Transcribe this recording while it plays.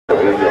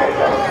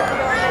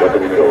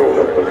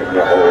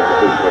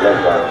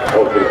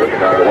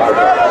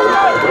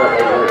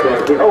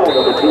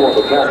Number 2 on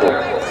the tackle.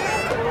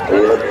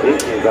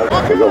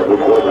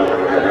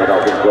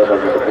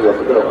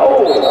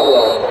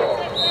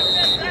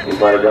 He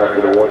might have got to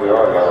the 1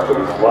 yard line, but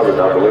he smothered,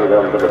 I believe that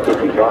was number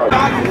 55.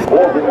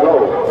 4th and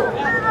goal.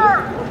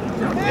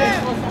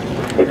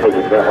 They take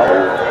it back.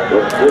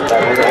 Let's get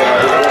back in the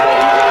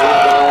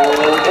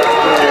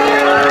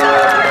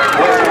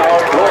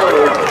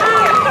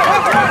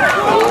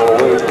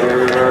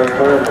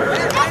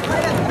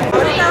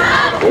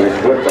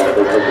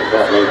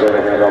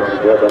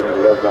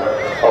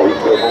oh, he's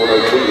still on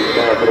those feet. He's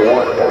down to the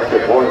 1. That's the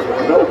point.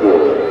 No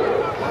good.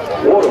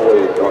 What a way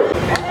to start.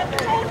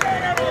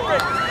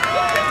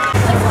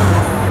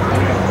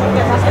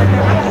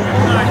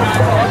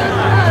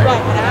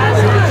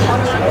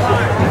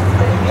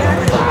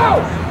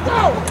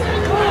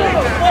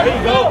 There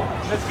you go.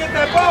 Let's get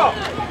that ball.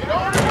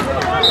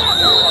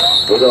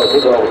 We go with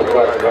the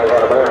flash right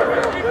out of there.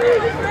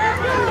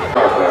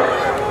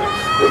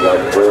 We got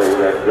Square, we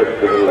got Grip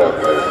to the left.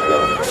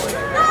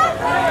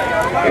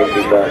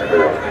 Empty back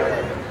there.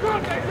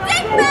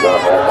 They got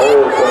that.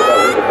 Oh,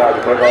 he's about to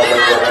put all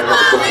that down.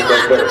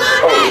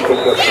 Oh, he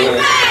picked up 10.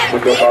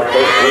 Picked up our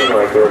first win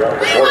right there. That's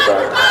the 4th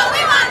back.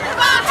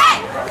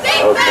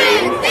 Okay,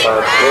 he's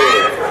not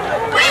clear.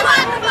 We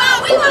want the ball.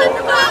 We want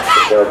the ball.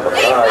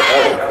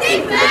 Hey!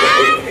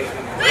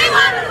 We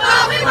want the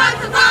ball. We want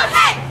the ball.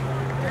 Hey!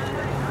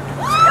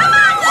 Come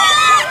on,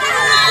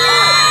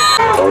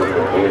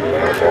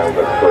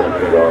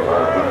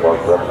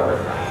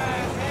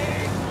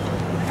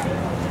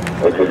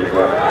 they took his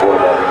left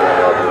quarterback and ran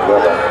out his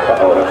brother.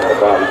 Uh-oh, that's the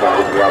ball. He's not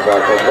getting the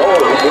outside. Oh,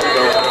 he dipped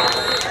on.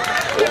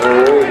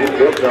 Oh, he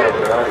dipped on.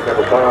 Now he's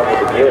number 5 with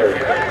the carry.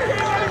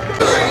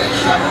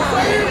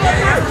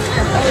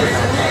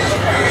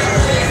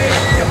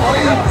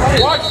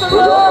 Watch the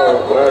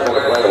ball! Flag on the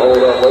play. Hold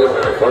up, wait a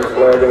minute. First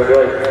flag of the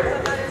day.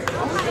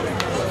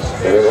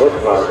 And it looks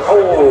like,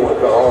 oh,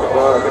 it's the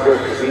offside because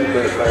the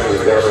defense thing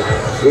is down.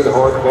 Good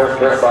hard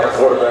snap by the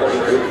quarterback.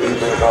 He's good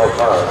defense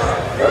offside.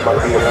 That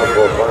might be enough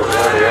for a first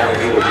down. They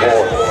only need a 4.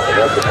 And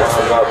that's the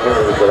prime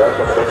opportunity. So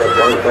that's going to take that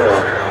first down.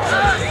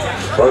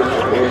 First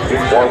and 10,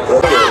 keep one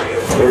up.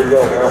 Here we go.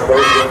 Now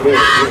first and 10.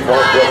 Keep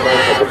one up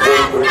at the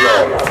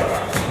 43-yard line.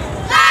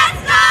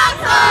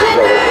 Here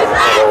we go.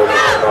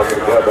 Let's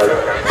get the ball back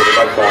to the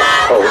left side.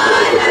 Oh, it's a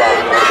good block.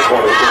 He's the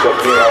corner. He picks up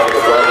 10 out on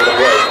the front of the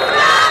play.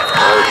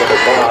 Number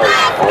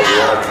 5 on the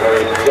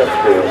outside step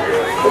field.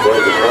 But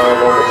there's a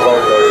flag on the play,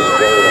 ladies and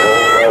gentlemen.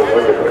 The whole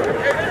way with it.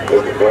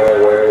 There's a flag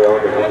way on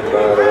the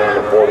inside around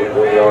the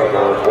 43-yard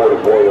line,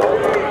 44-yard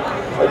line.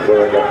 I said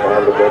I got 5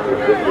 of the best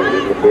receivers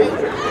in the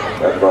business.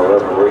 That's my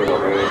referee, my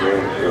man,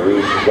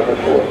 Sharif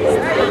Gunshore,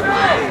 ladies and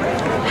gentlemen.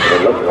 It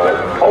looks like,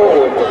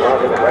 oh, it's a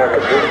knock in the back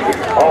of the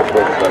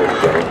offense, ladies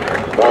and gentlemen.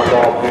 Knock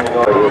off 10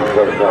 yards here in the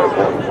first half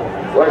point.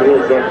 Right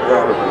here, Jack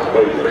Brown is the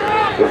station.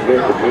 This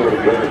is the beauty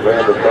of the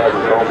band that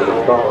passes home to the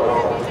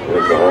stars.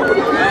 It's the home of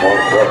the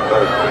Viewpark Club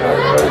Night.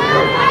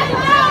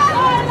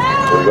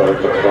 We're going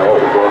to now,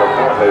 we're going up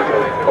top, maybe.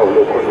 Oh,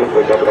 look,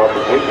 we're coming off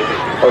the team.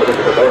 Oh, look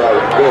at the bailout.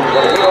 It's good.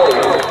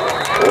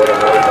 What a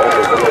nice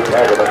open for the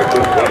tag number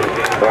 15,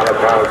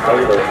 Malachi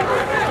Taylor.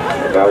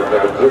 And that was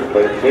number 6,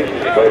 played 6.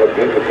 Played up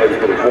 10 to take it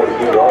to the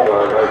 42-yard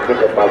line. Nice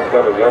pick up by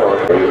 7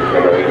 yards.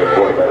 Number 8 and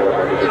quarterback.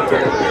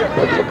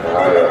 That's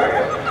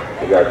Malachi.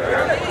 We got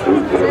 2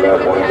 to the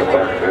left, 1 in the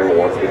back, 1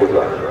 to the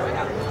right.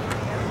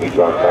 He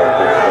dropped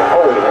back.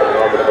 Oh, he has an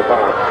arm at the 5.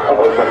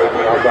 Oh, he's coming to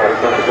the outside. He's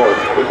trying to go.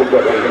 He picked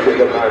up 8, he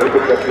picked up 9, he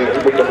picked up 10, he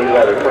picked up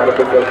 11. He might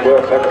have picked up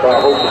 12. That's about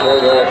a hope to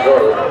 1 yard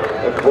third.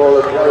 And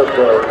Florida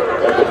third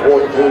at the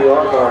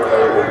 42-yard line,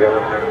 ladies and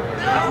gentlemen.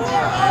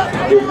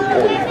 Here's the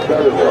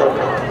 47-yard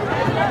line.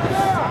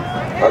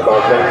 That's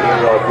our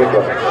 17-yard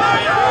pickup.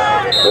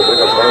 So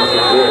pick up first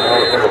and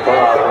 10, number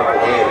 5,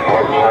 once again,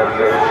 on the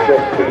outside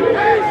step field.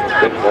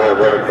 6-9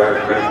 running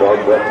back,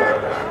 3-yard left.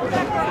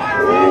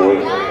 Oh,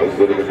 he's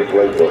getting into the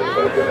playbook.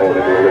 Oh,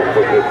 they do a little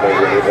quick hit thing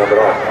when they dump it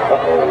off.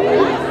 Uh-oh.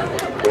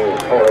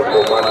 Oh, that's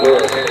for my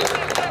good.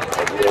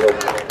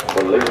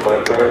 Believe my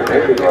third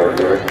pick right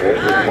there. And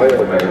he's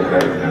playing that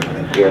today.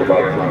 He had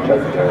about 2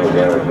 touchdowns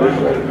down in this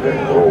range.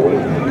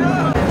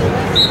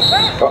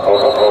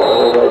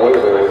 Hold on, wait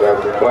a minute. We got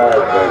some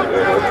flags back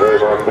there. And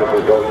Draymond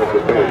Pitcher goes with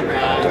the team.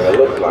 And it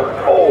looks like,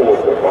 oh,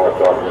 it's the ball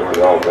talking with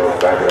the offense.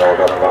 Back it on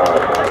up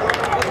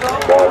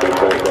 5. Ball be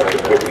taken up to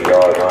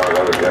 50-yard line.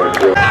 Another game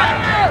field.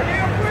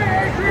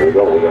 Here we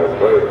go. We got a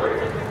player.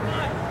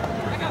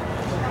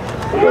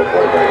 We got a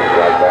play back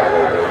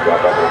and drop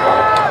back in the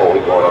top. Oh,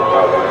 he's going up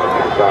top. He's to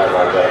the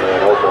sideline down there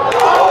and open.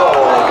 Oh,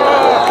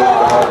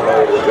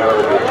 ladies and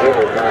gentlemen, the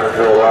center trying to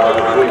do a wide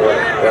receiver.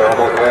 They're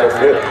almost last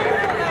hit.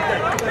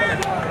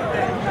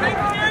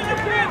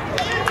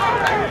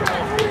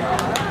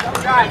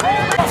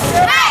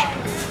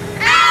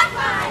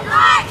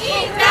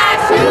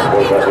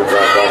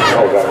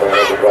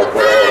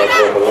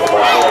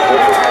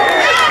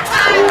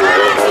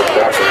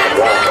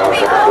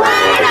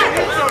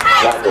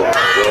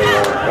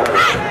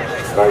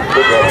 Nice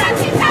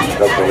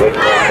That's the late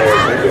round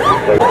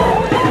there.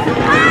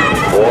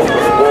 Four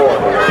for four.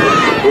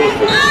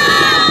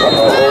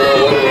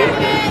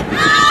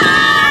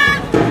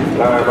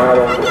 Time out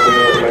on the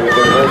field. They've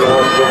been hanging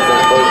on since the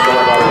first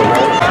time out of the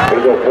night. We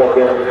go fourth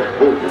down to the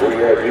booth. We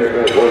had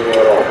defense working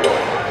it off.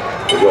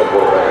 We go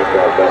fourth down.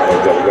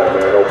 We got a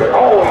man open.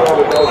 Oh,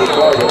 we know the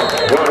target.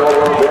 Run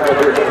over on down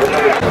here.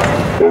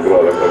 They go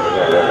there.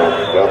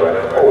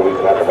 Oh, he's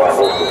talking about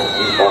hosting.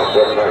 He's on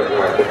 7 nights. He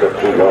might pick up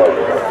 2 yards.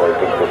 He's going to play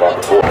things about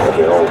the 4.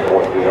 They're on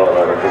 23 yard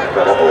line. They're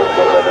going to hold.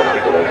 But them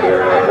people ain't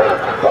there right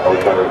now. Oh,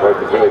 he's trying to break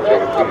the village.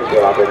 Can't see the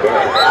shit out there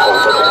down.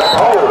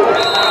 Oh,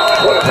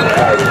 what a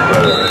exciting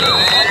player.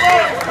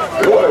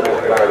 What an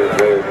exciting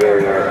player there,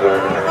 young son.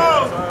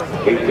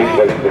 He's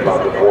taking about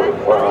the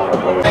 45.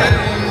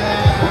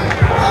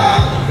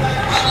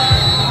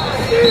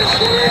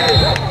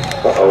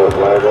 Uh-oh,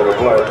 flag on the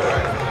play.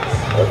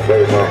 Let's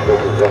say my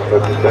fingers up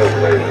at the same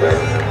place, man.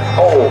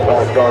 Oh,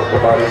 ball starts,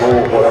 somebody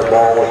move where that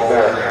ball was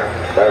snapped.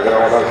 Back it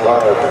on that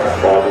side.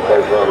 Ball be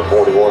placed around the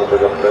 41,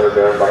 pick up third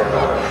down by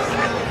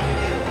 9.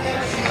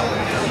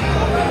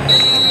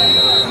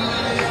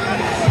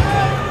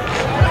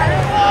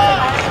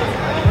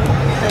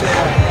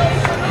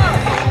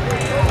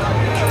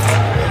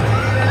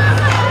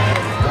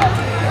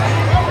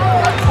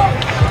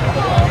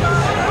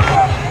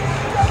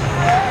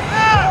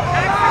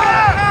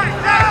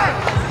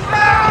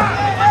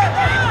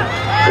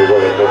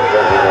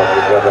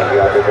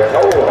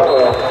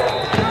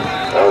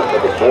 That was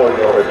number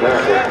 40 on the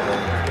tackle.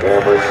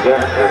 Cameron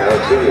Jackson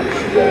has seen it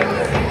today.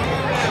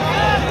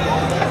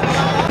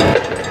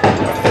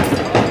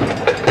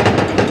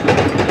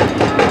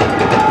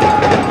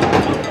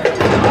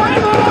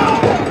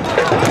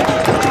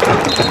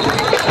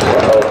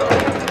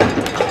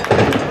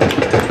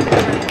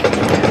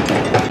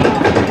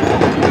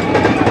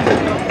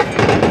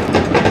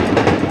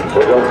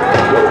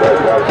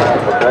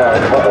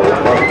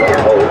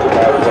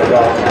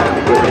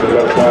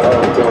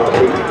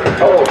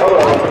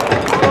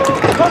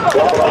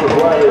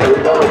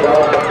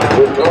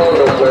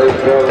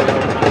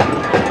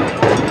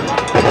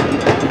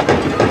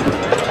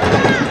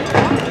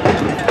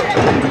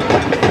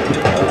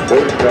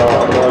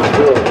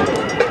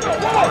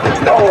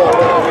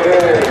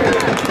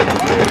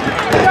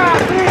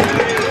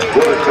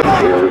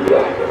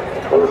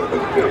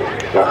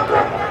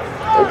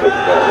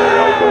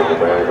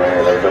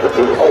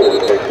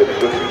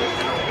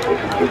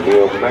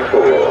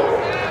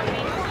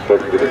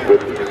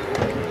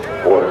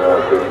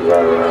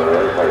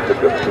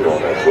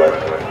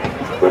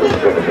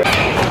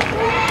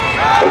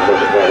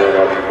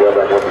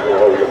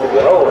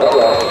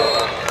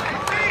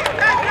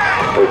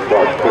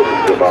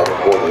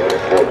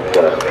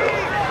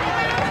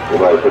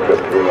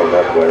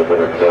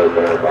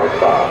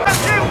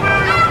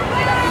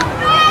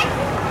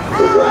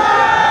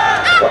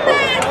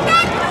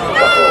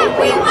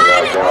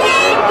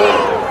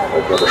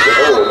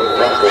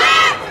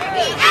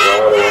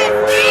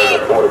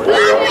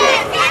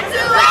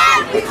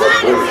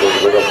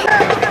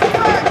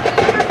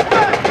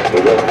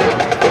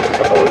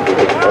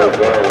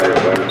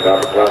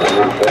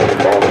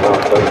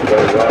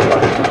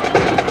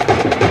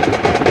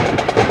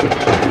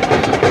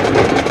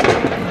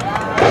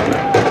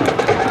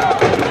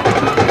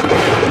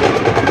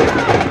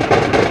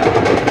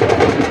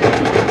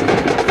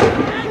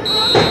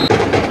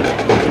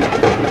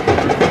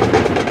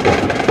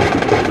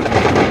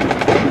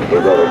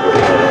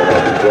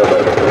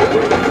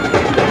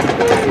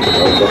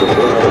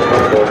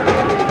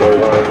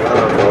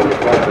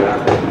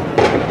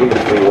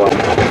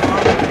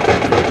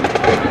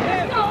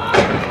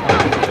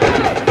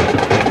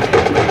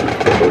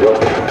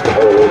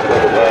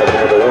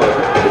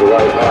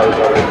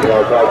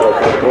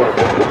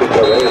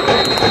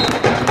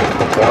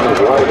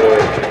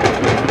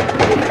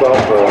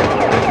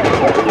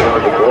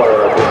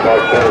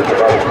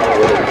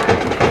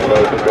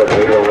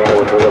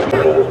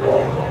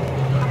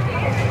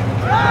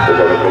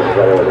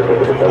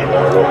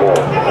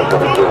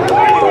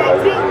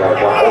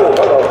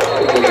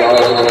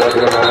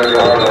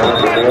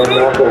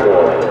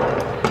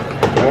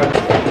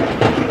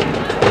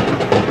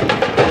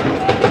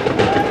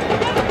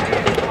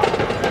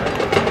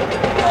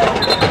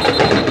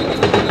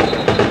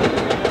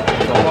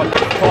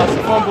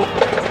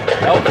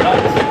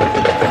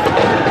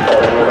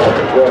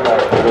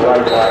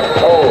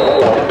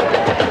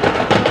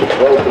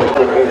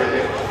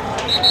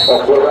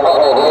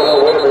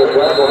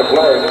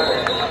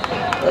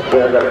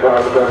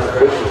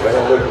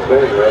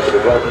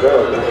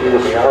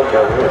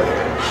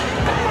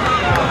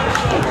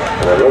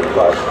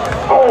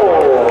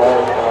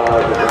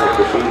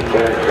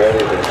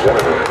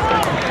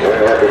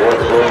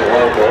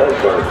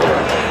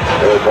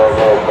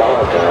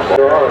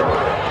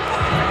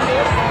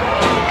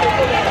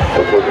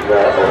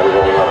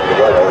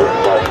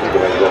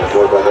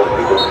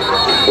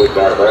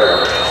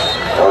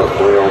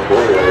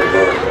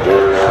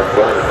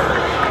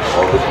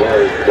 on the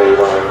carry, stay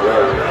line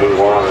run. G1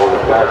 on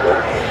the tackle,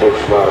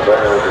 pushes out of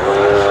bounds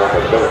around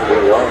the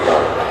 17-yard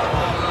line.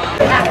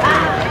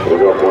 We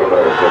go for it,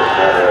 better get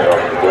Canada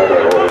off together,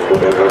 or we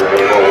put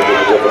everything on. We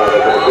get the line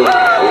up in the boot.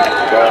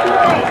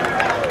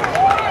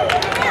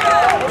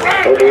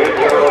 And the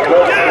internal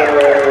touchdown.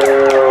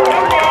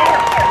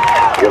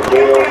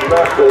 Jamil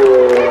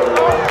Knuckle.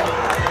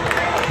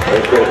 They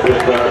said this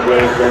time,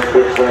 Blaze, that's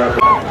this time.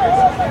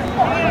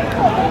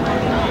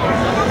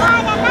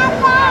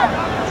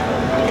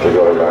 We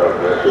go around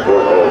and that's the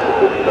door goes to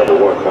position number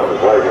 1, Thomas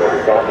right here on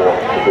the sophomore.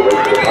 It's the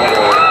race to the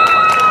pylon.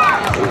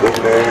 He's in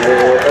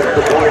there,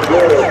 extra point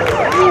good.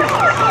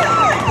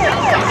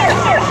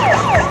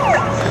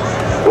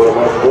 For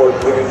my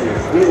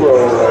 14-0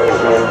 right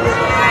here.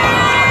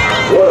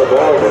 What a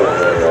ball game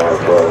they are,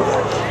 bro.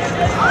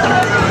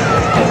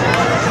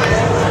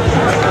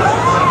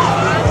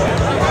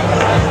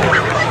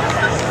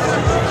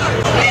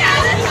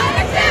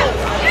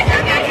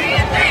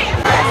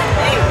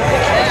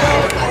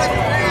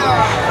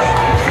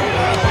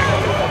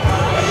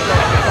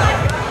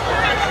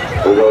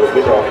 We go to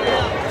kickoff.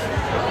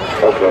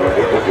 Okay,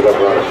 he puts it up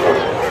around the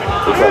corner.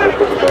 He's trying to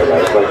put the bag out.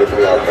 He's trying to get to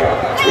the outside.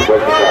 He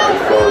breaks the top.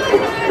 He's going to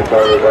he's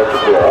trying to reverse the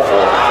field. We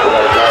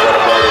got a guy on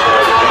the ball.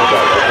 He's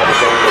got the 50.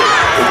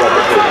 He got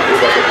the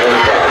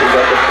 45. He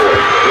got the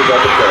 40. He got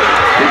the 30.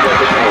 He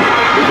got the 20.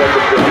 He got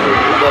the 50.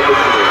 He got the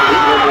 10.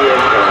 He's in the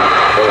end zone.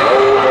 They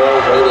hold on,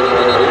 hold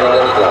on, he got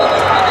a fly.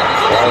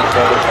 Line's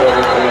number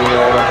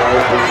 17 on the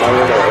house. He's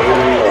playing at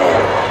 80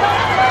 yards.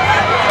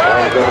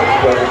 Line's number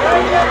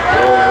 17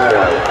 going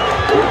right.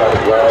 We got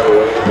a drive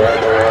away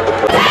back around the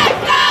front.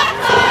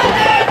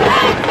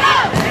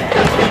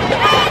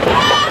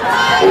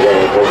 We got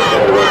a go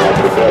center run off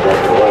the bed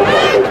off the right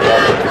side.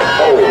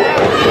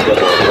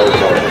 Goes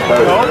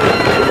back. Oh!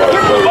 We got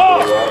a go on the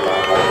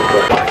third.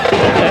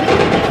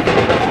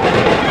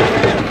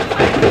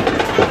 We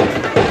got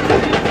a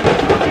go on the right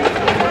line off the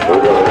bed. We got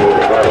a move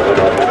the battle run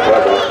off the bed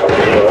off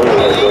the hill. We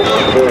got a go on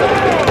the bed.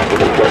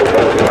 We got a go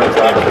on the right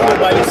side of the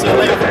line. See you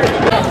later.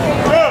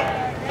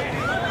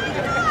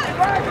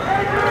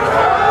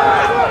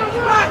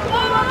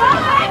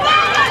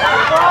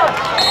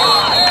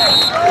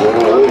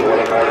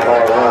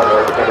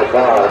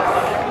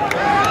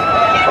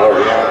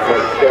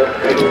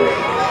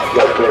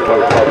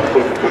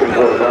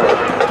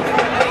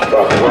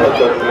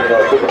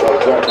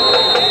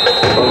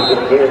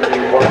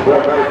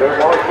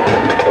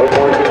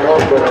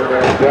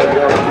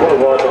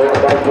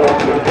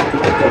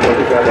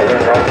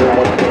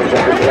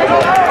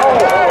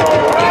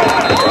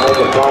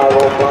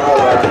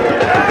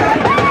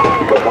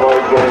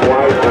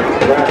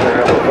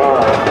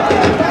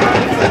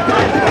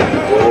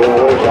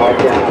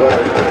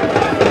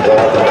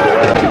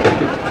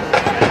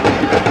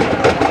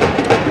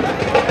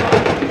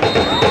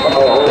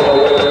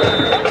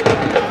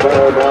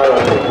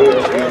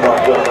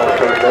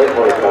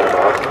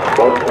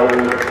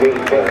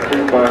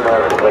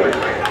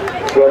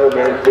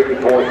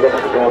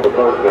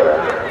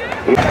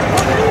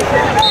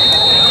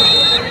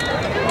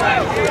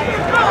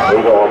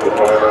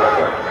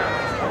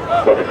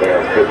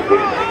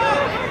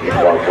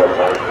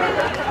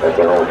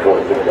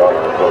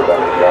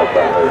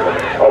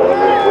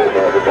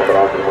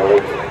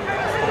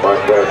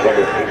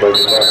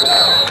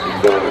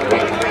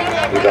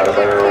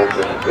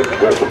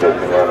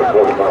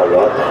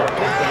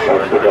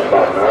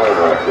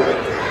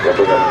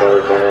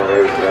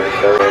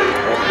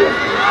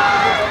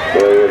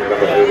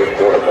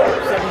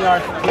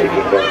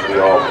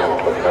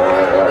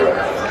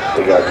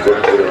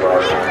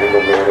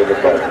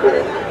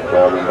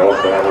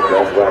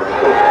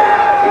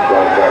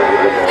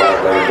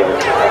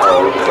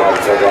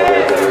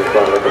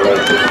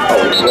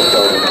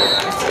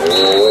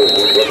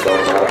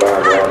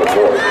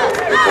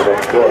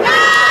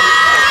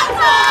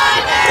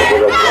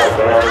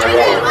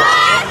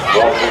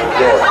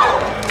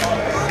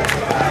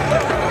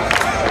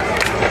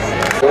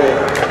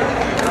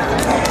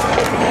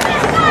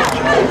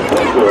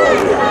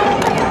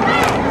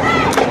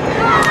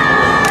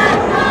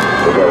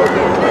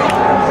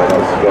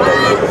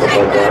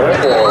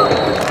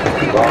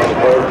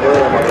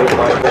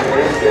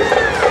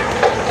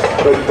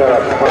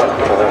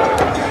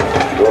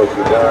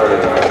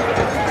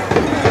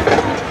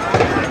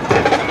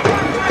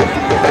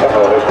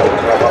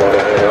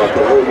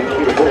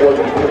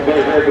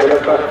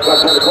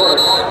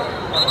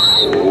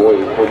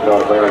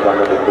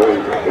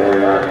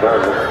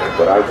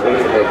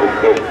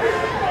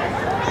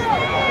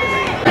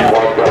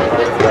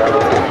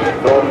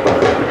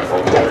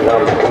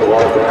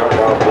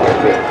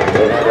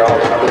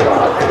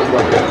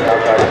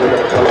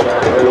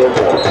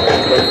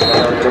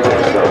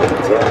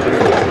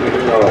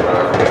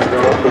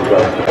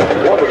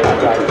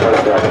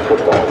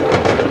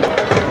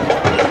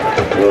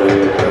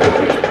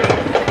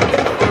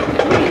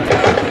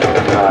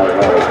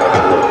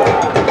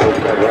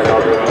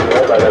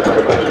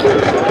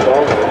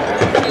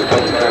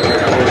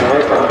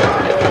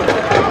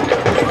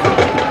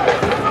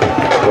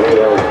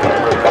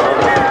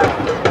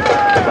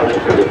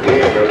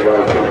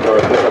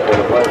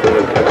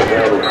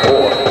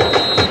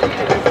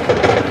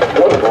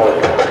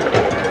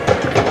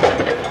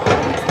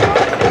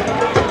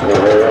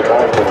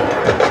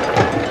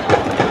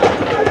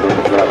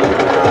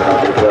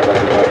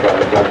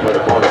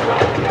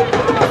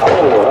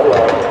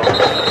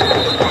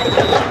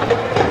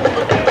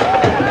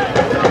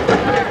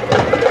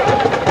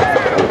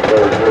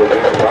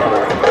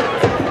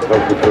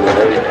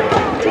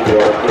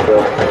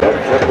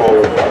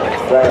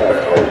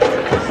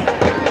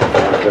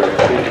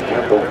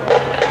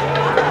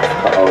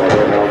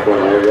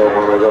 don't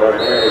want to go out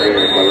there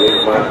again.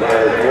 Believe my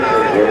dad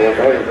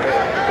MMA.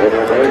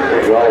 MMA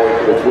takes you all the way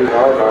to the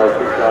sweetheart.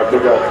 Now,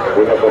 pick up.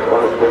 We got the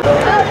first pick up.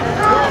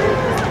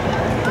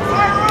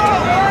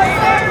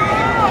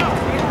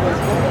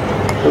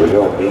 Here we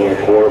go. Me and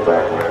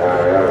quarterback.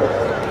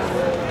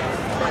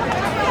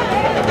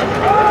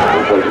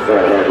 Looks like he's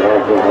got that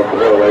long going up the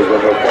middle. He's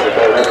going to go for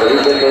the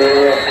he's in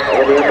there.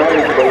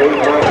 MMA. Believe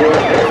my dad.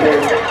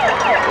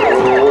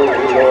 Oh,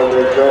 he's on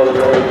their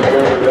shoulder.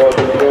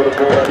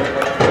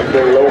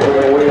 They're low in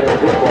the wind in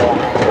football.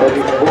 Every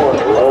sport,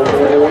 low in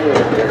the wind.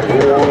 And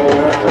we're all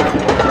after.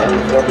 And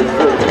it's up to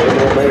six.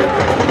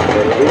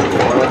 And he's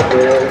right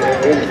there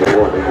in the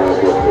one they want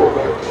to go for.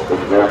 The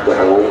snap to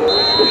hold.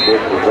 The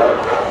kick is up.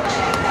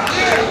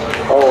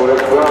 Oh,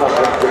 that's right.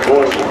 That's the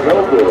boy who's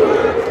no good.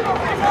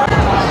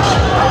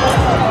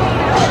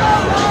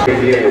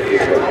 Indiana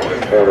kick up.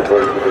 And the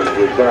person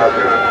is down.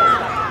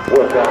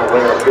 What's down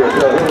around here?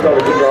 So he's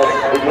going to kick off.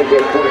 He can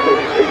get 26.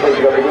 He plays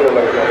it up the middle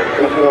like that.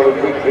 He's on his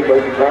feet. He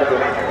plays it back.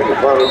 And the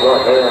final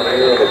right down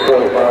here at the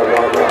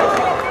 45-yard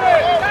line.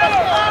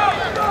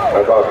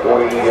 About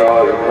 20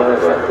 yards in turn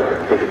right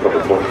there. Pick it up to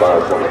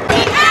 25 points.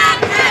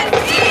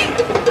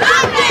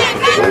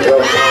 There we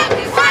go.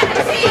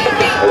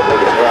 Let's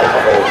take a shot.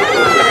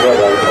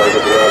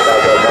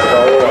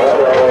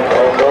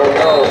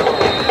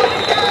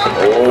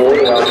 Oh, we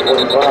got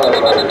 25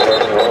 right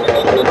there.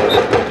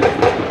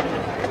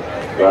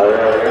 Right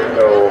around the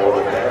window on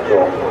the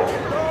handle.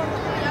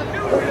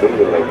 That's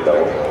legally so.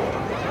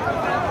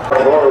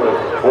 Florida,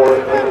 14,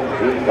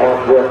 East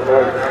Northwest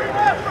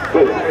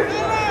 6.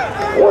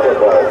 What a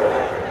ball.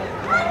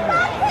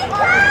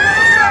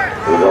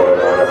 He's going to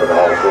line up in the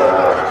hall foot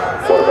high.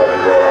 Quarterback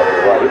is going out to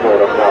the right. He's going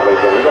up now, late.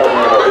 He got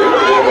one over. He's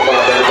going to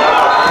find that.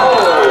 Oh,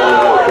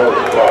 that's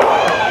a ball.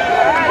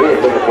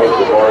 He's going to push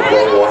the ball.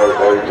 Joe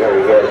White,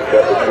 Terry got a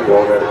step or two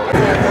on that.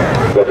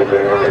 Second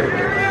down.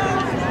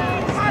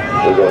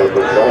 We're going to put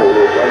the goal.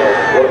 We're going to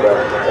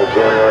quarterback. And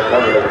Jerry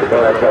coming up to the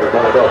back. Trying to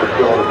turn it up. He's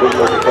still on the big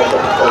first defender.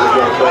 Oh, he's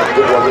going to try to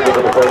get one. He's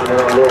going to first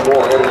down a little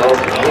more. Heading off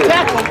the field.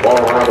 Ball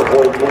around the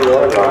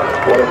 42-yard line.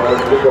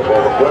 Quarterback pick up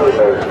on the play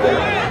there.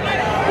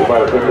 We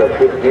might have picked up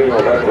 15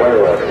 on that play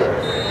right there.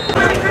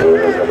 We're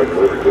going to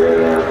put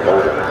Jerry on the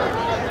corner.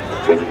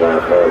 Big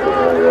time pass in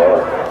 1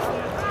 yard.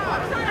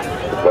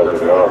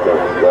 Closing the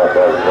offense. He's got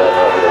that. He's going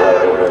out to the right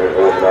over there.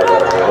 He's not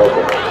got a man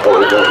open. Oh,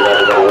 he's going to get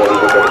out of the water.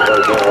 He's going to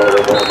first down all the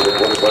way down to the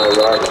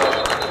 25-yard line.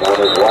 Now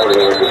there's White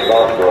here in the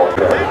soft ball.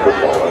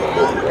 Football on the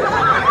field.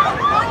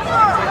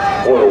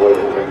 What a way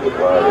to think the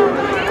fire is.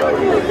 Now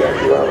he was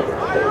actually out of the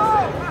state.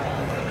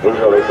 Here we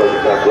go. They put the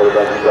top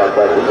quarterback. He's got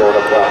back. He's going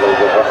up top.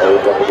 Uh-oh,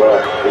 he's up the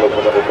glass. He's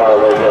looking at the fire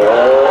right there.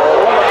 Oh,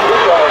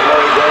 he's off,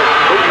 ladies and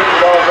gentlemen. He's getting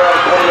the ball down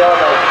 20-yard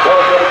line.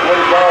 Ball down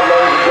 25,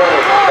 ladies and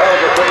gentlemen. That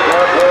was a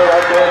big-time play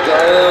right there.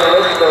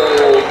 Let's go.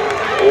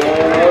 Oh,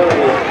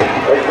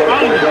 let's go.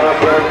 Big-time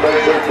play.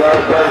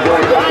 Big-time play.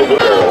 Going up the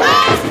window.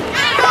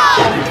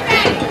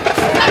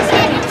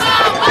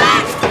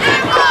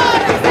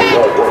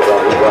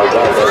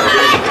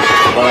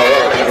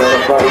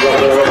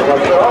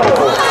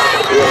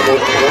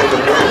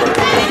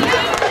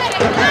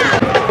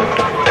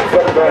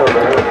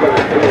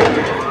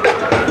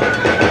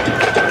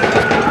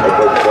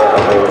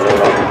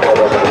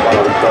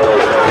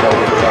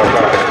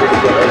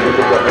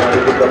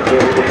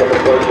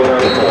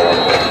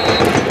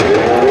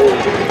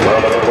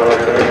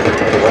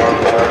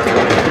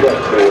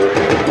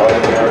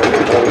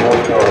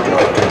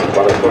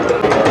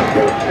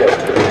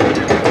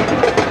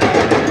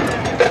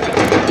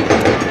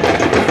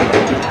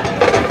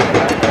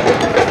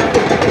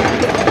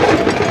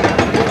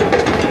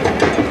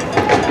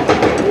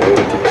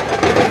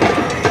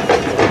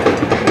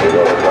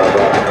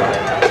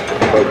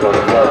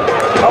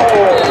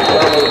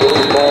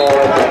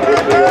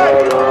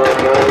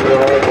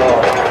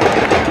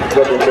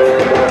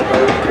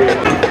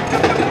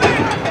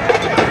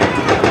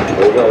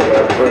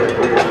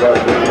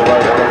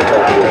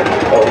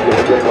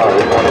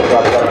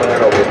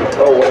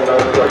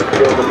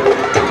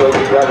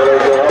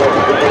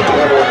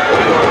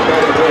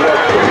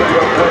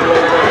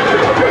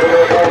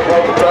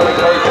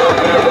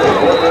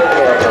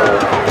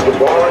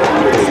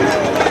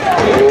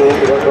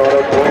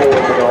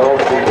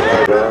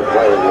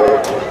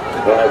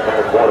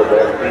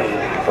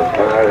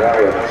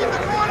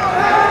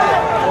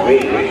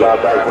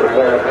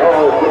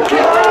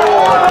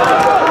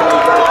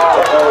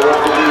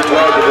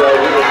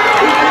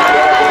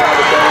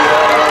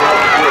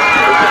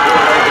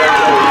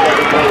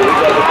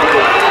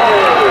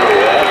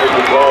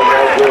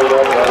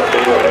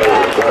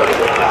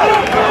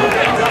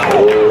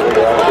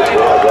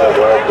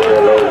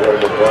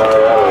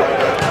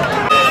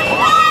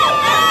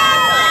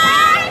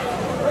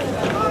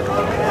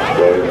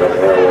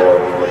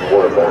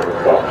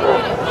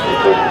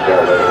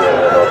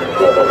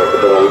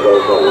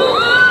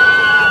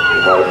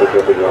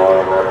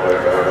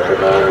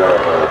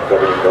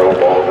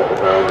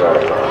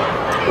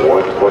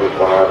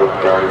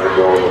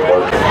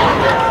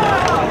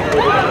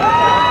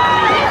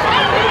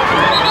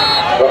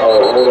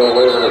 hold on,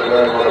 wait a minute,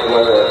 flag on the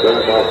play.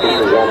 There's my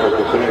people's almost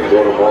the team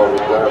going to ball the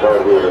flag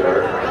out here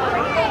tonight.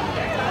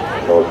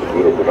 Oh, it's a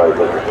beautiful night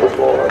looking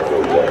football, I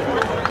tell you that.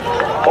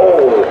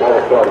 Oh,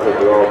 ball started with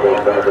the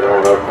offense backing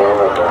on up high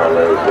now,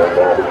 ladies. That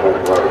ball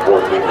becomes around the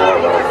 14-yard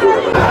line.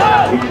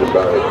 Keeps it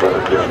down at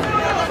 17.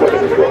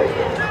 Second and goal.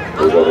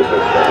 We're going to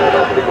take that man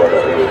off the ball.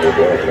 He's in the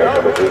game. That's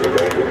number 3. He's in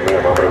the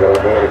game. I'm going to go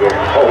man again.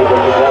 Oh, he's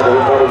going to tackle.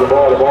 He's running the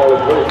ball. The ball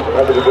is loose.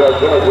 After the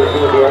judge does, we're going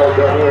to be out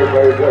down here.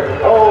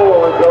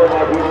 Oh, and going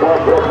out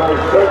Viewpark for a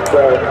nice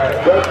touchdown.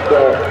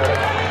 Touchdown.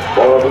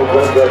 Ball moves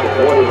up at the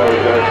 20,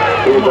 ladies.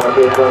 He's out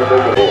there trying to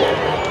take the ball.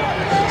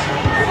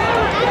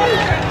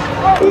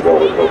 We're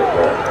going to take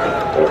that.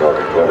 They're going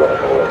to get up.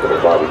 To the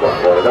body got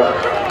pointed up.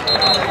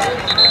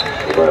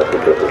 He might have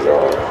picked up his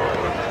yard.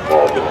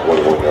 Ball to the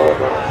 21-yard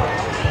line.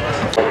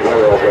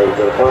 Play all day, he's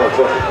going to find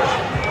something.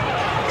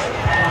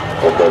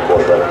 Okay,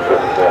 quarterback,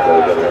 second snap,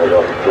 he's going to hang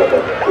off the flip.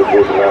 Good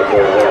moving out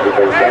there, and now he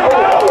goes down.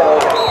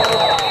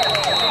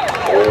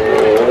 Oh,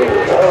 hello!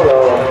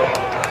 Hello!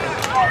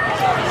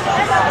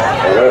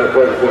 And then the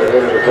place to the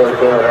end of the first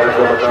down, that's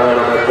number 9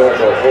 on that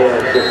tackle,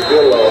 and it's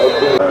still low.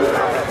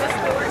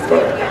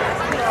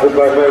 Looks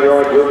like Larry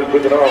Orange will be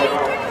kicking off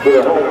to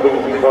the home team,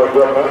 Viewpark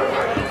up now.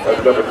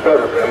 That's number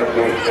 7, and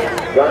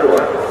Guy.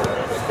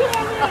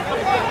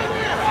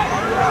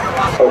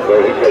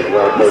 Okay, he takes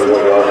around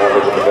 31-yard line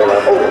with the ball.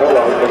 Oh,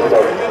 hello, he's going to go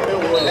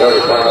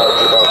 35 out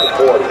to about the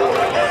 40.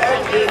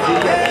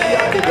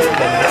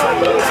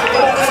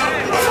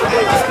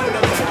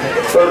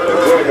 First and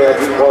 10 now,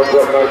 Viewpark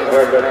up nice and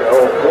back at the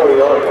whole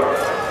 40-yard line.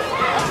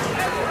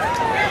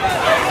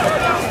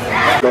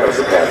 Man, it's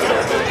a catch.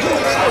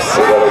 So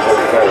that is what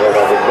he can't run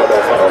off his foot.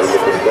 That's how he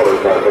gets his belly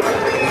trying to make it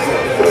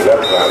to the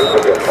left side. He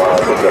took that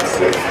 5, took that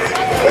 6.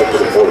 That's to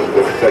the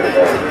 46, second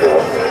down and 4.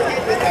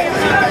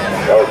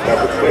 That was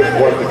number 6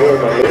 once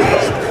again on the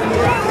inside.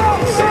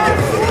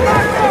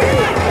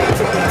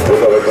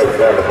 We're going to take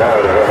down the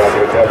pound and we're not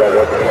going to tell that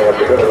once again up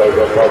the middle leg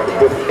across the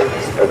 50.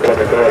 And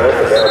second down,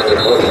 that's down to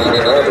the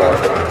 49-yard line.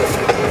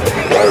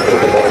 Right to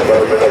the ball,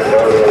 but that's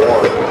area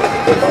 1.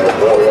 About a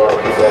 4-yard,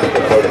 keep that to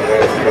the first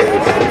man.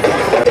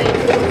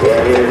 There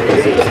it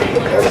is.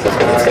 That's the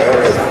high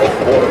area. That's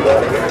the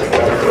quarterback.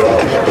 That's the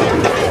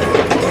offense.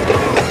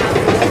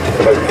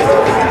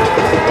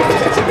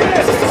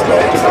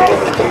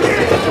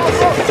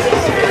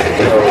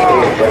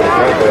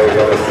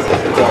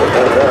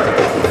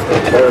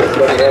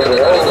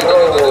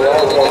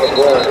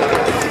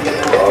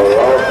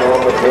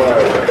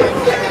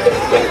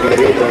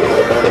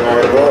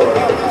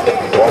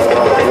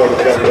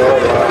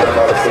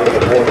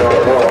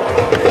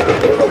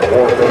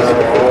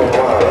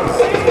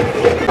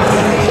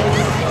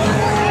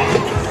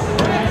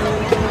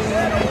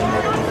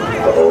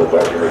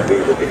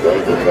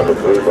 Number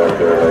 3 back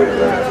there, ladies and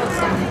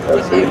gentlemen.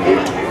 That's easy.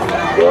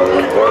 Going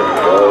in front.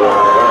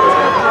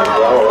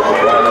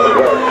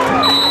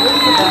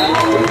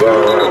 He's down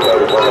around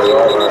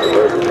 31-yard line.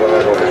 There's the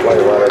flag on the play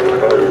right at the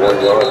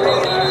 31-yard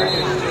line.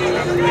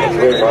 That's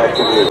 3 miles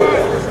to the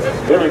end.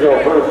 Here we go,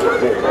 first and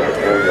 10 on the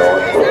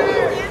 10-yard line.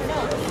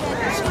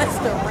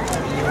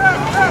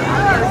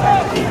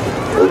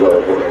 We're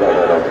going to get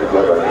that off the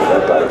play right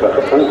there. That's at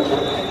the pool.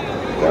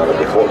 Down at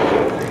the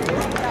 14.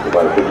 You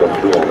might have picked up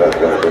 2 on that guy.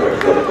 They're going to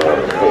put it down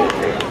the page.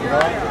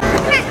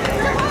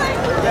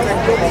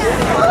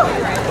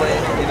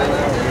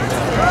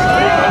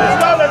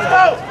 Let's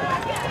go!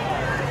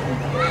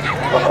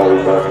 Uh-oh,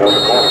 he's not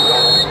coming back.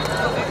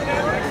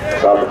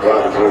 Stop the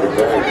clock between the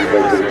chains. He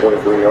makes it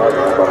 23-yard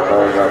line by the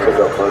time he got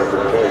picked up first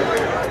and 10.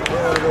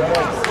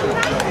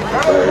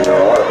 There you go.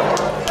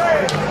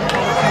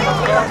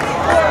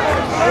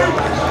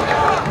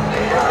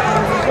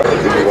 I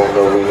think you won't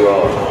know who you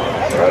are.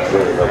 That's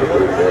it, number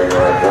 3 there.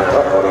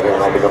 Uh-oh, they're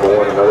going to be number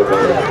 1, another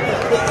thing.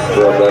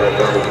 Well, that's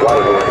number 5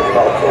 on the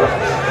top for him.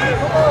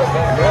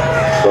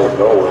 Don't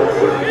know what it's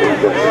going to be.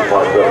 He's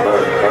marked up 9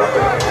 and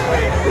counting.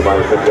 He might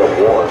have picked up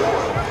 1.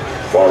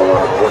 Ball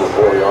around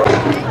 24 yards.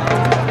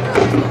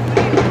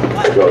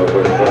 They go to the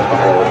first step.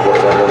 Oh, it's what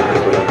that one is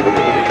for them to do.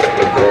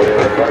 They go there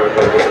and try to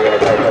take it. They got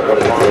that one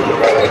on it. They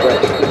got that back.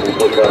 He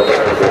puts that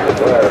back and takes the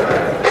flag.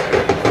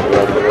 And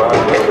that's the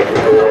line. The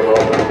people don't know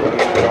what to do.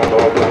 They don't know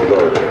what to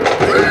do.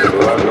 There's the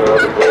line. They're up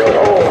to go.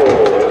 Oh,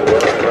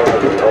 that's right.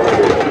 They hold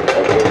it.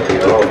 I think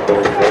the all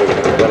goes very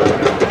together.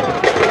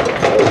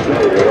 That's it.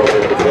 They don't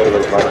make the play.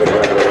 They might have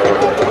had it around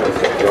the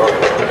 26 yards.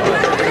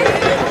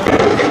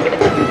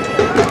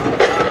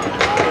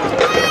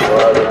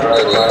 Right,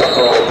 last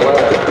call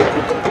flag.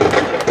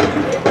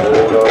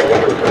 Hold on.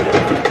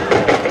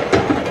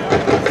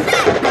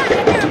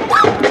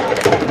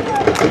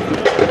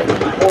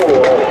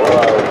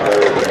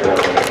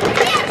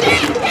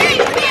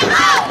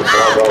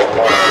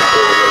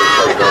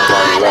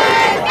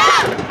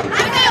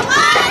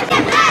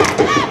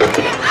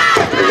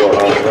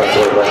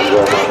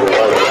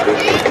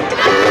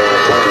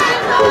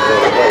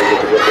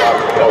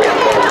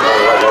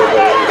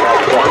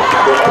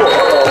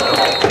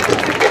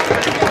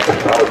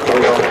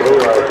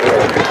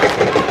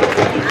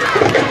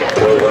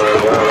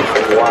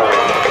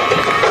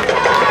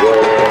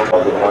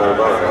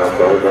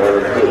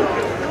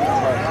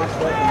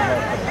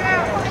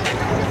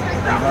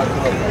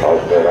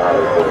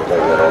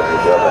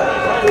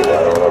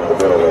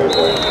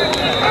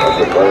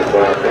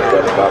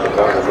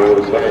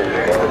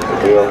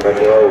 Bill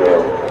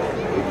Manuel,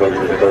 he takes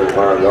the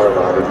 35-yard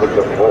line and picks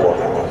up 4.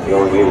 He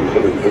only needed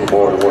 2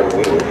 more than what he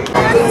needed.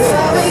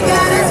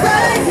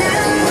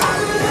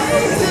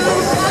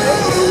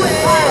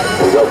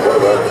 We got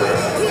quarterback.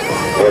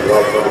 Heading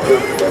off number 2,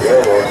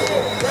 Manuel.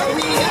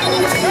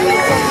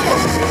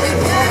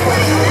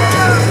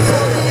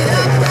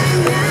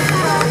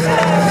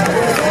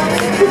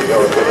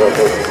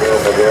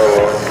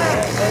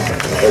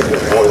 That's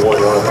just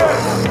 41-yard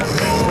line.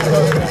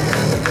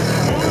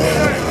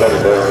 Set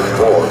it down and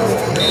 4.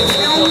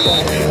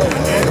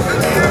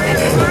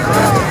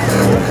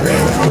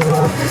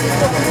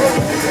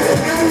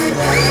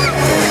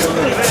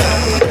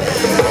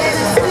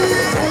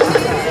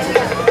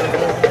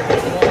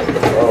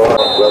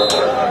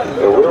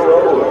 We're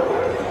rolling.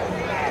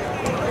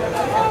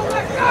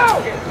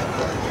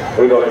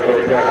 We're going to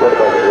take that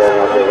quarterback and roll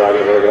out there right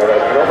in there.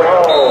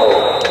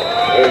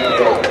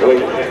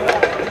 Incomplete.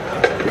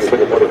 He's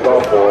going to put his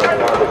ball for him.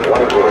 Now the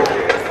Whitewood.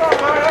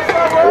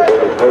 We're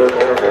going to third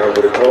down now with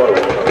the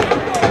quarterback.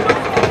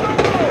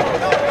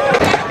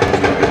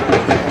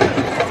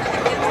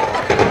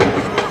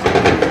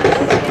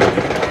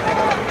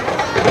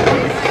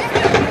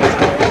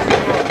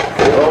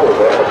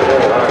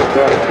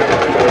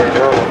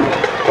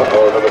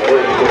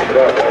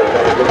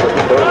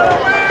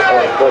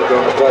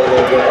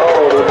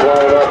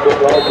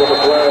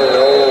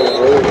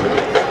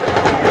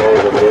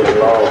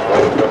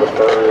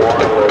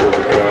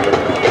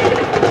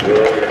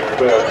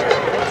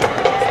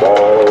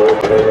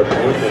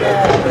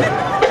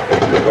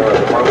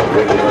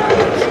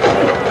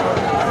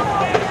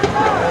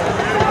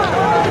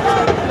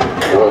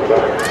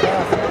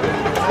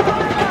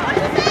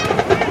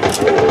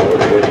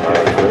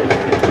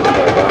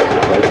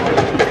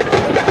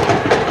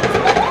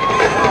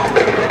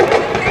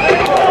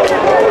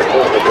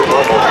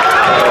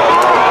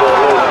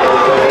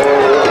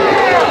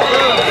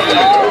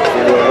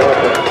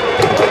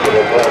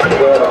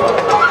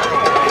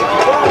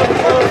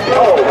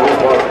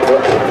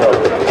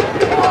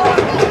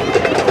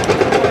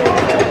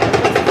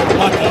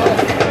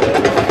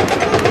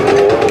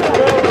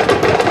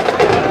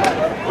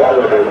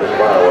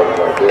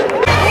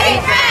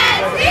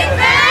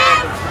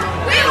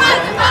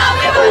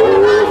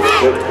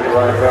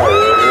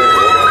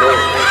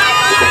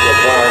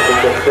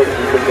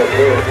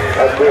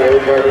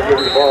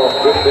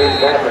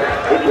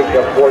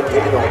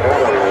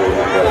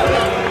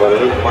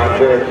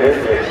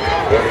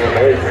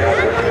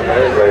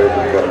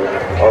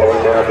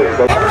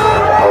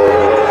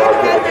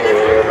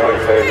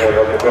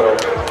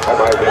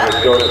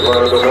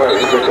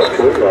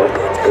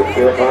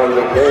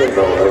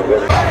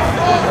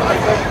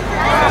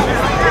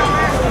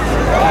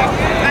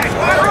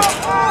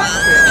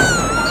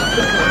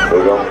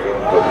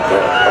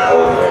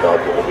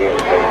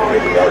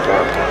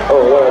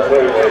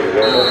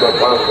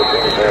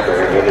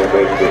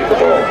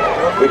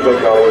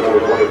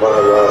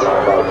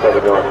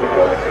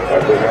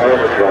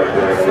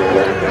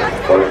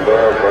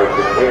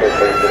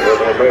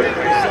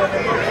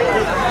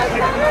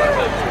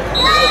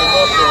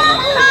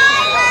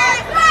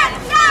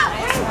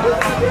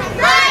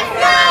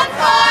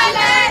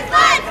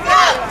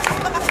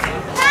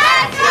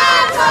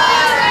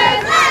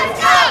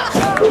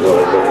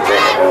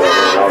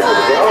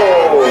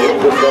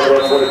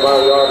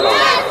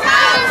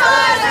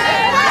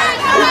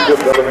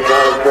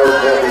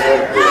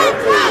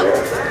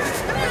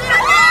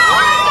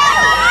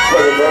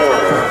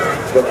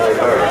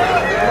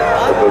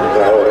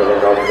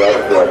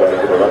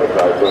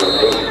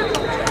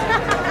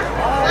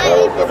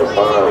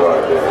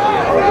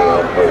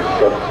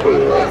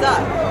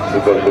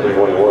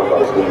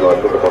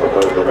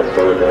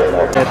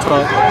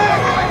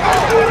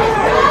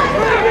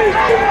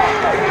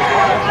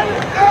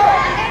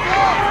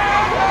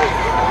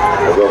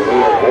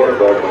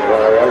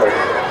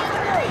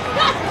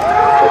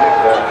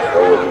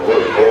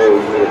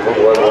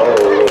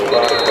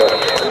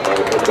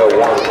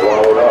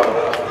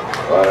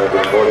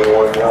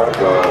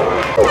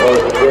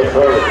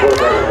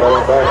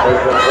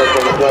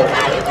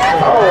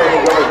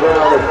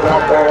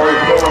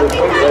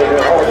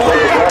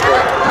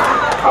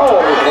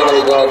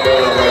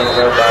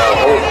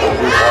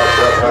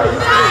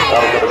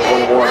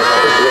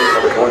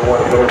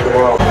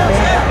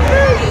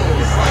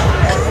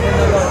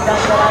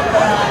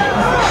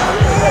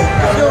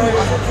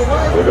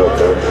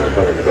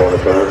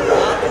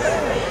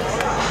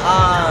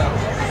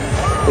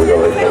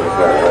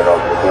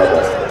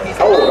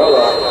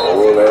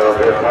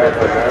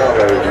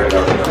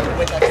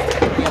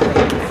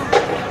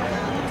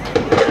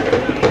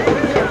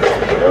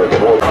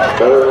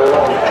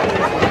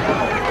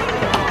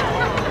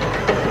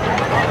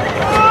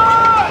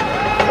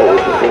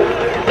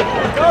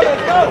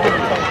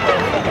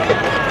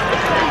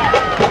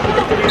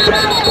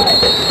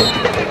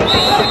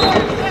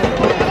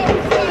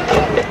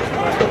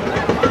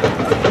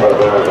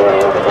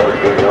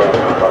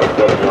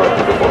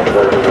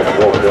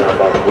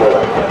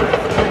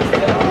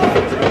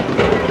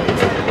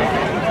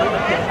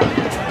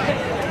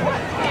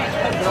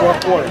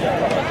 quarter.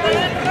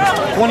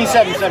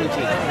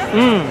 27-17.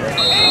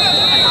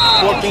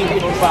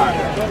 14-55.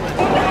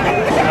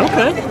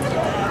 Okay.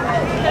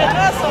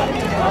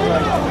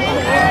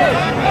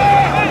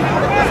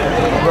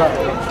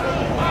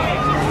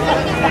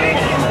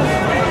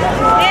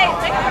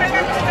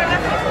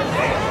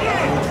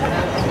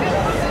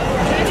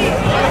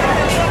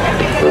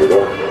 Here we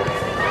go.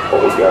 Oh,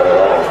 we got it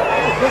all.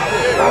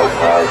 Nice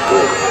high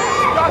kick.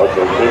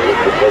 Okay, Davis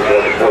to take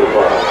that to 45.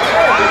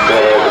 He's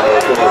got it.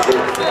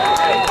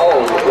 Oh,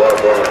 he's got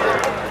that.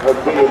 That's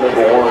video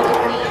number 1.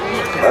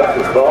 That's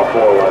the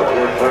sophomore right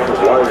there. Thomas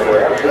White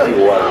there. That's the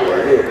White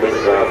right here. Big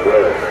time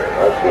player.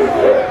 That's good.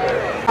 Yeah.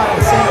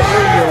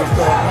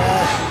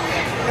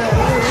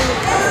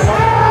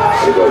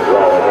 He goes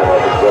wrong. And then I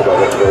just said,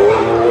 let's go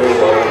away.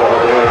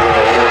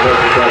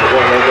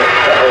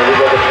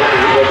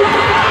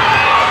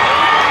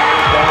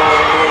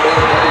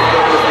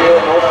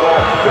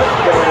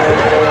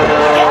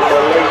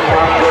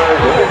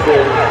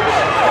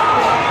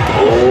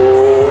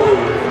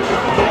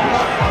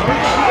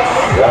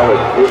 That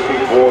was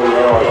 54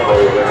 yards,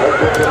 ladies. That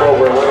took him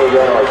over 100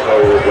 yards,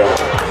 ladies and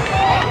gentlemen.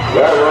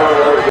 That run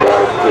was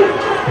about 6.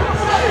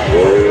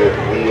 There he is.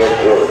 He is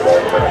quarterback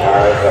for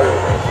high heaven.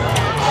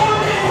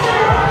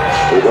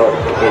 We go.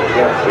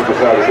 He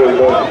decided to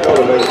go to the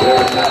ladies and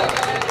gentlemen.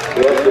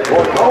 The extra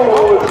point.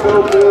 Oh, it's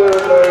so good,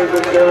 ladies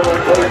and gentlemen.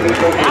 Crazy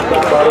thinking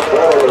stop by the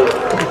ballers.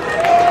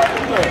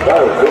 That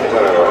was big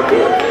time right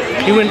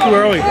there. He went too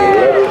early.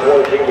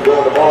 11-14 to go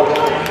in the ball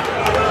game.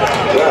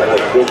 That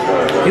was big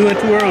time. Right? He went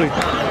too early.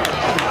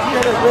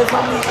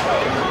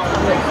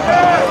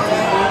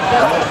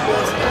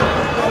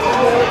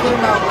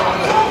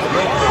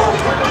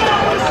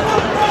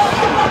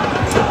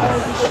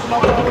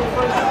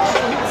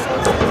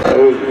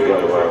 Easy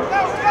gun around.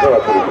 No,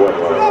 that's what he's going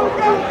around.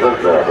 Good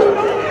job, baby.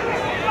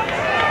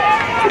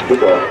 Good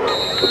job.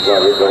 Looks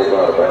like it goes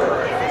out of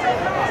bounds.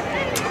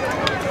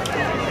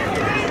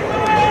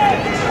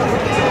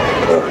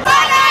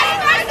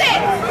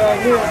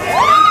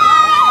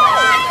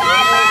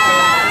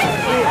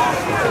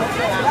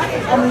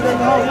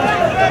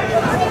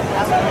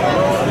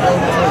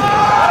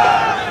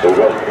 There we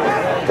go.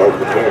 Starts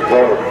the 10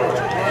 corner.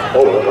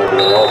 Oh, that might be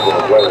an awesome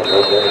play. No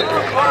game.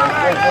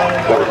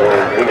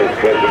 Sometimes Phoenix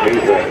gets the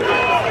defense.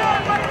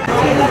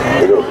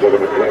 They go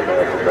 7-10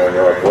 man from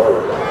man-yard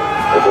forward.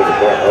 They put the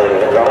front on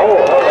it.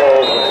 Oh,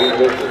 the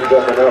defense is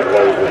stepping up,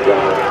 ladies and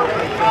gentlemen.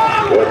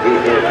 That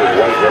defense is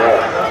waking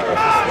up.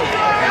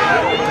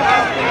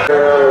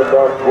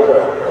 About 12.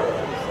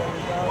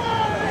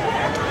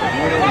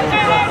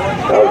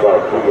 That was about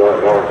a 2-yard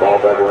long ball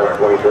back around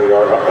 23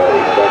 yards. Uh-oh,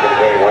 he's back in the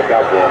game. Watch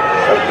out for him.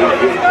 That's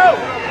DC.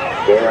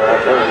 There,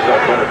 that's him. He's got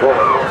 10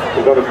 corner.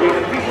 He's going to keep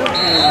it.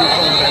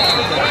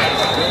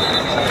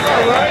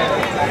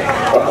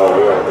 Uh-oh, we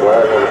got a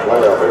flag on the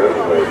play out there.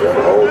 Anyway,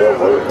 hold up,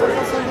 wait a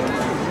minute.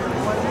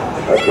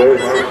 That's it,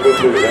 man.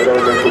 They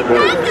don't miss the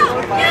play.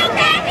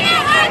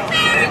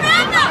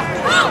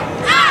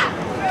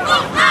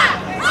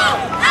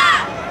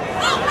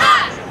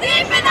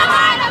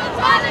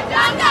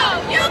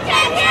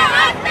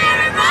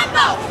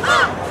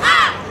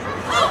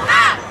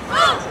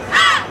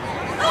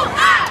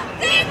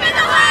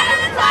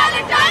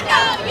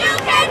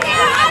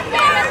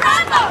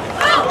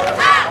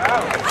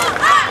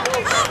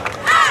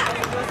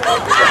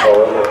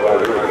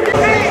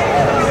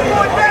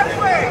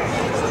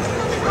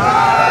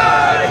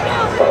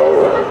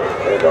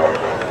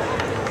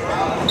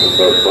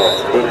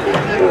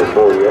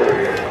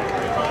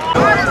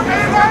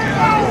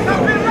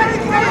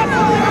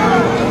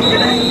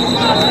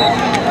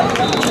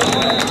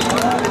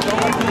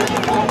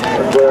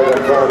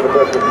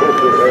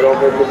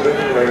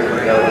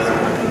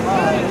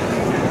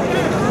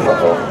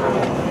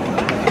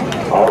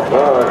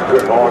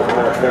 Good hard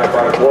snap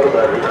by the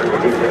quarterback. He's going to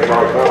do game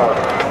outside.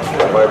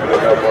 That might be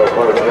enough for a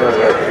first down.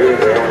 That's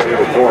good. They don't need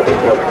a score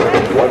because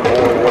one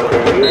more and one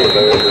thing to do.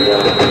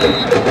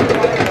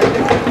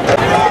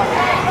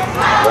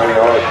 Many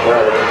yards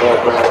traveling in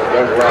North Carolina.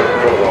 That's right in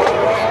the middle.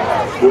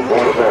 2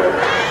 points there.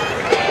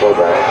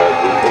 Quarterback has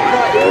DC.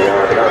 There you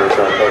are. County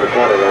trying to turn the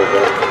corner right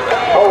there.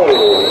 Oh,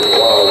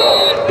 wow.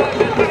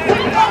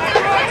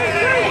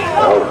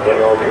 That was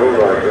big on through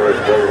right there.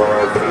 It's big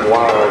around 2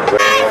 lines.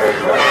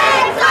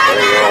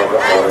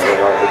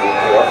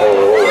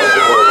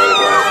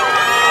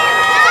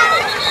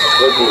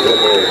 This is in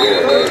there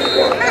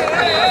again.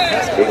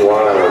 Big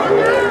line was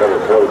there.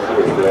 Number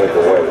 46 days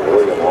away.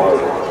 William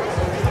Harvey.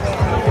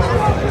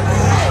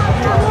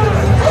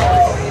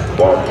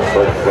 Boston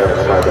 37.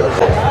 They're not going to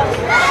go.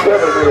 7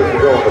 minutes to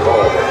go in the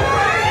ball game.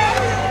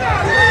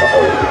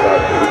 Uh-oh.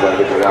 He's going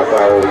to get it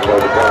outside. He's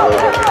going to come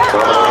over.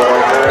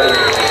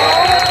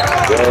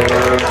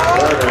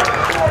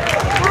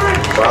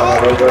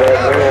 Following over that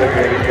man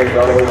again, he takes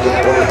all the way to 25.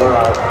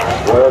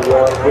 12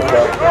 yards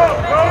pickup.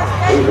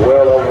 He's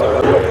well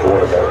over the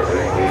quarterback.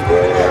 He's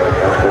there.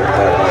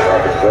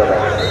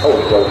 Oh,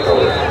 he goes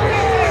forward.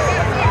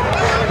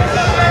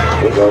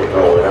 He goes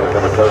forward. That's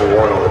number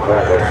 31 on the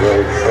back. That's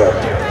very tough.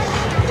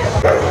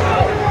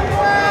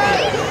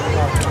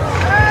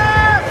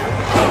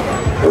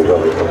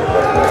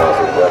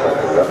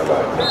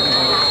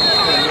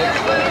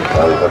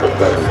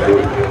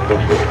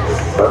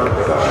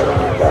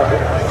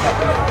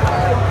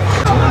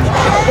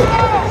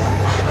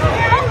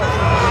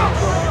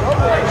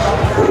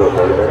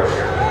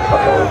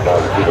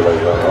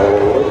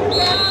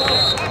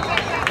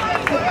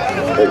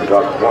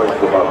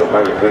 He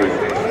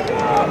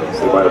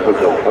might have put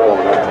your form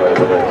on that play,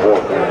 but then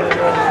fourth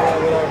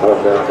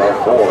down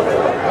about 4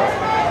 now.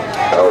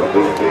 That was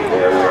deep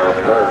there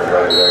around third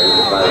right there. He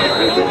just might have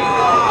keep it.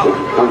 This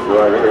is crucial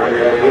right here. When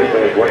you have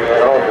defense, when you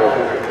have offense,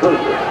 this is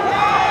crucial.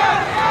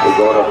 We're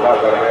going up top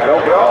of the man.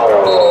 Open.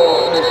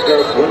 Oh, it's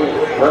just sweet.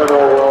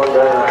 Turnover on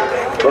down.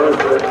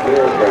 First and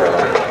 10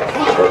 down.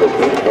 For the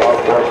Viewpark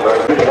boys,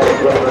 right here.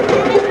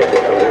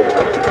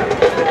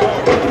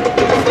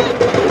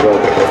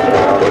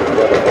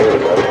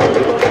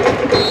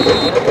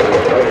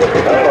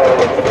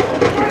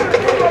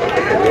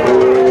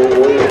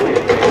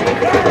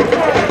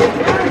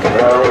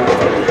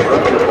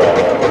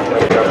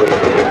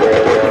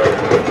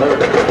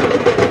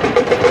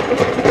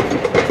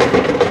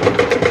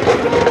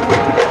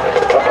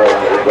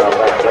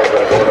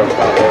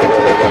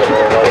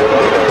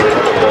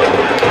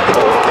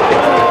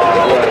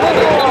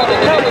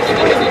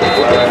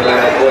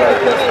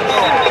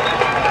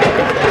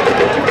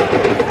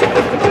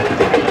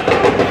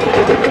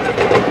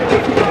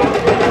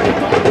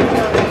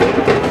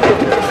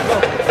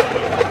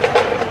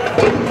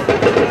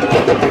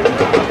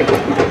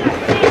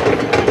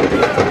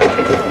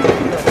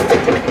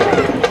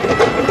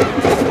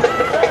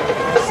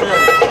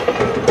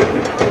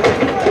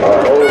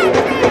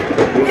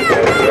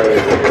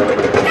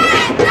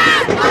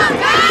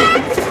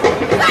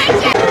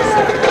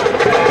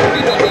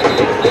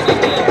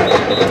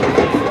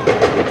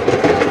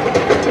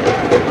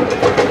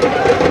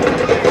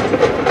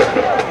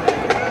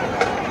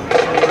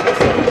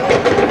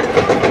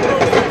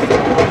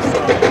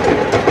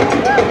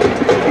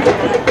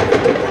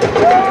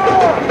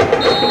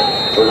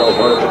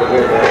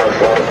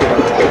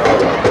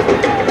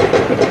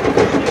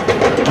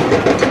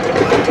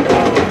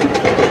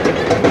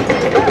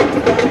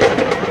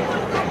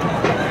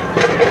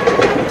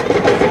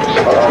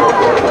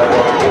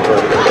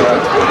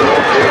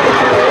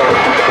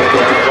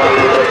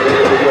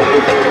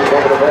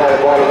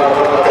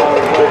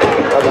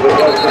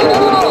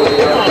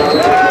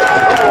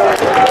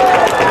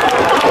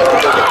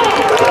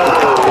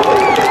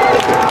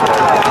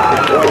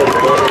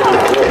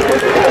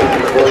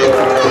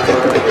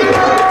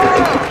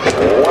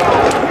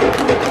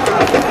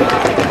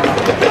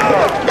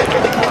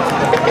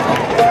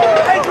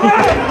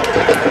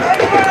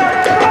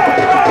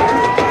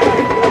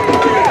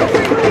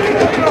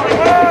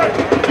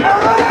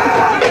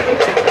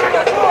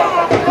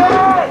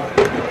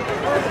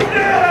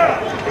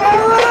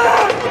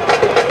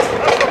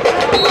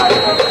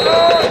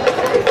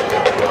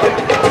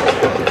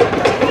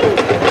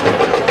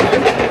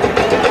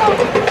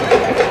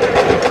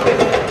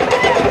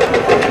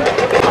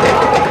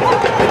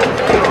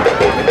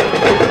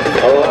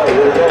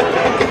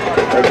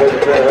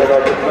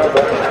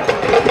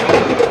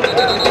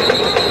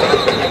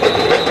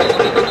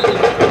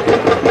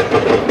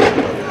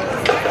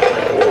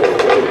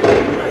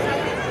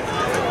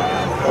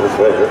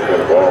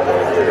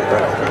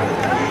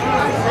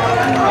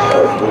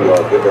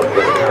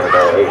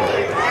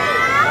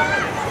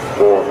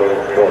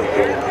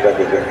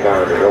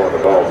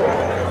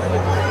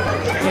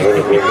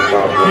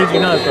 Kid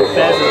you not, it's the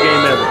fastest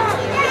game ever.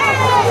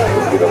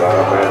 Get a lot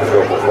of man to go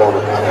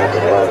performance after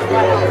the last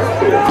game on that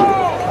field.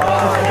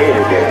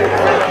 Any game.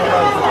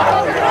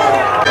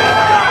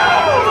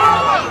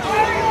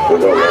 We'll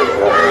go right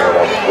now. We're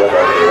on the flip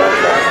over the right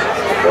side.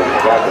 Then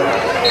Captain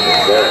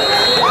is there.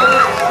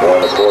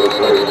 Going to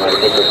 43. Might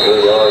get the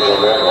 3 yards on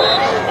that one.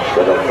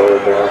 Then a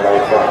third down by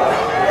 5.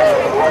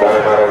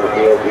 Timeout on the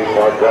field.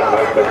 Viewpark up.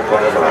 Nice second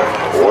timeout.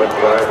 One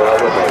timeout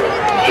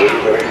remaining.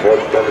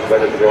 47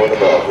 seconds to go in the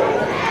ball game.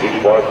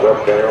 Viewpark up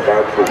down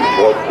by 3,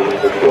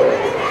 14-12.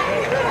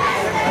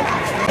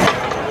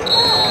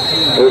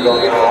 We're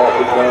going to get off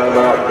the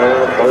timeout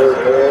now. Third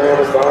down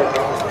about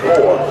 4.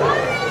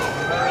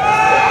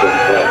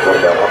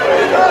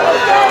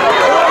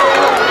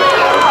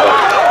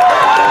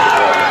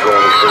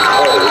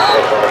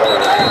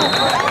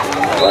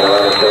 Right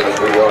around the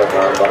 33-yard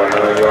line, about a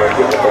 9-yard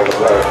kick on the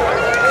play.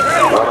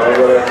 I'm going to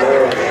go that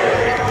man.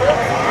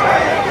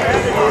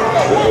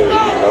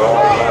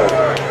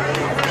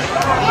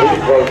 He's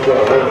close to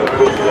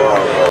 150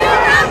 yards.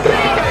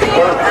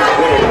 First and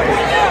 10.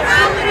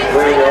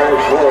 3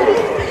 yards forward.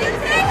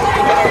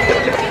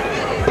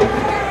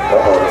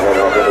 Hello.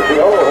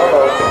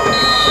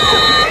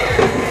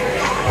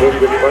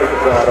 Good first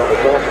side on the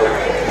tackle.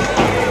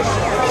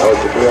 That was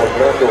the Bill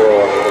Central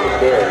on the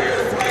stairs.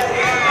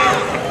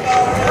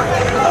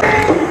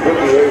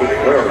 258 is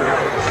turn.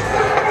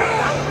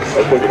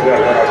 Let's take a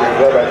shot.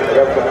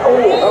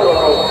 Hello.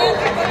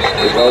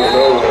 It goes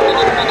nowhere.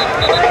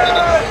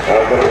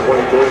 Out number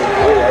 23,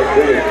 I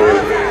see it.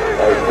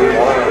 I see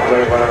one on the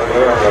same line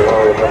there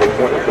along with number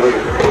 23.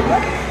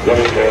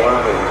 James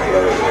Delano.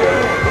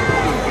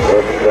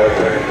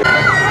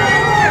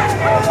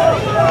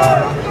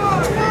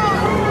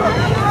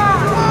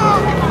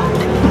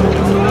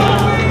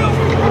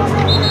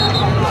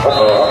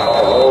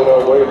 Hold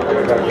on, wait a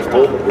minute. Got some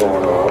movement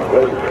going on.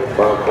 Wait,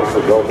 Bob puts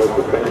his own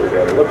Mr. Finger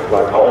there. It looks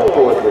like,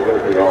 oh, it's a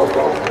 50 all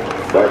ball.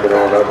 Back it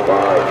on up 5.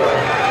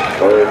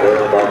 Third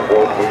down, about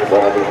 14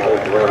 ball. Be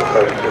takes around the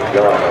second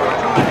yard.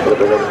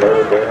 Put it in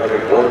third down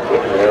and 14.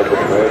 Has the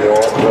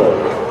man-yard play.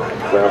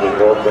 Traveling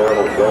north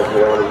down on South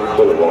Carolina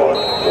Boulevard.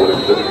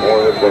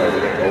 46-point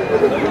advantage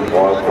over the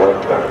 2-point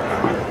first down.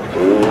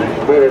 2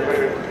 minutes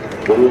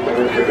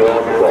to go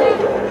on the ball.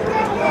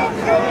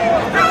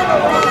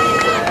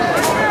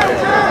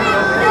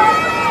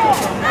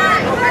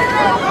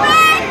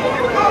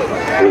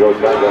 He goes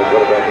back there,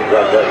 quarterback, he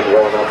drops back, he's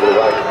rolling out to the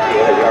right. He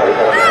has out, he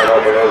got a man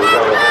over there, he's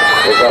going to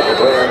pick up the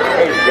plan.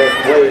 8, just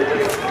wait.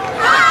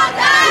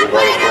 He's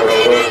going to put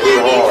a little too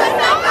hard.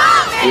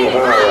 Too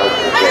high, I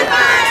should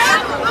say.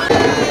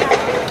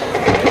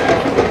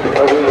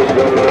 I think he's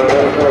going to